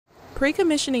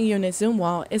Pre-commissioning Unit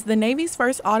Zumwalt is the Navy's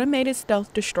first automated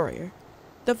stealth destroyer.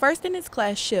 The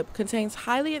first-in-its-class ship contains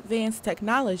highly advanced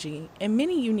technology and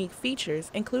many unique features,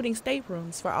 including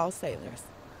staterooms for all sailors.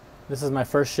 This is my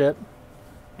first ship,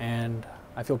 and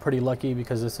I feel pretty lucky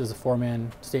because this is a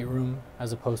 4-man stateroom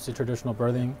as opposed to traditional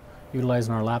berthing.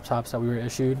 Utilizing our laptops that we were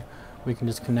issued, we can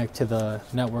just connect to the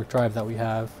network drive that we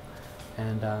have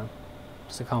and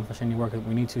just accomplish any work that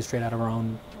we need to straight out of our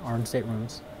own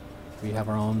staterooms. We have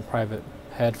our own private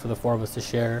head for the 4 of us to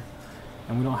share,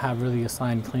 and we don't have really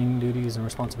assigned cleaning duties and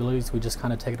responsibilities. We just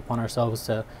kind of take it upon ourselves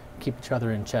to keep each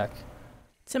other in check.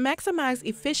 To maximize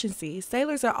efficiency,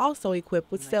 sailors are also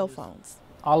equipped with cell phones.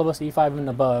 All of us E5 and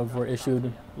above were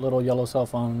issued little yellow cell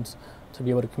phones to be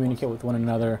able to communicate with one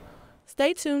another.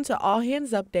 Stay tuned to All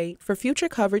Hands Update for future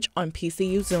coverage on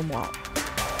PCU Zumwalt.